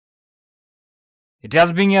It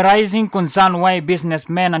has been a rising concern why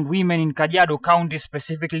businessmen and women in Kajiado County,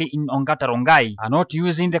 specifically in ongata rongai, are not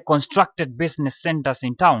using the constructed business centers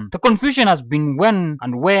in town. The confusion has been when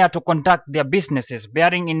and where to conduct their businesses,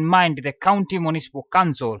 bearing in mind the county municipal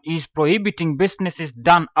council is prohibiting businesses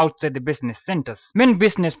done outside the business centers. Many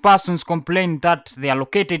business persons complain that their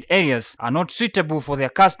located areas are not suitable for their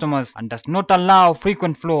customers and does not allow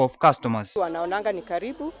frequent flow of customers. Wanaonanga ni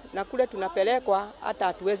karibu na kule tunapelekwa hata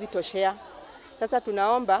hatuwezi toshea. Sasa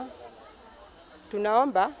tunaomba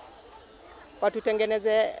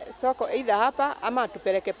watutengeneze soko either hapa ama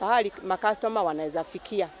tupeleke pahali makastoma wanaweza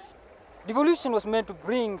fikia. Devolution was meant to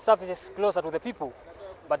bring services closer to the people,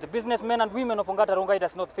 but the businessmen and women of ongata rongai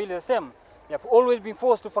does not feel the same. They have always been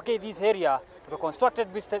forced to vacate this area to the constructed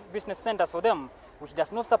business centers for them, which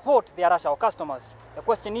does not support their rush of customers. The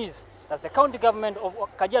question is, does the county government of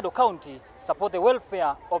Kajiado County support the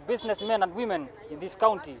welfare of businessmen and women in this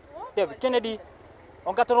county? David Kennedy,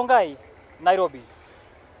 ongata rongai, Nairobi.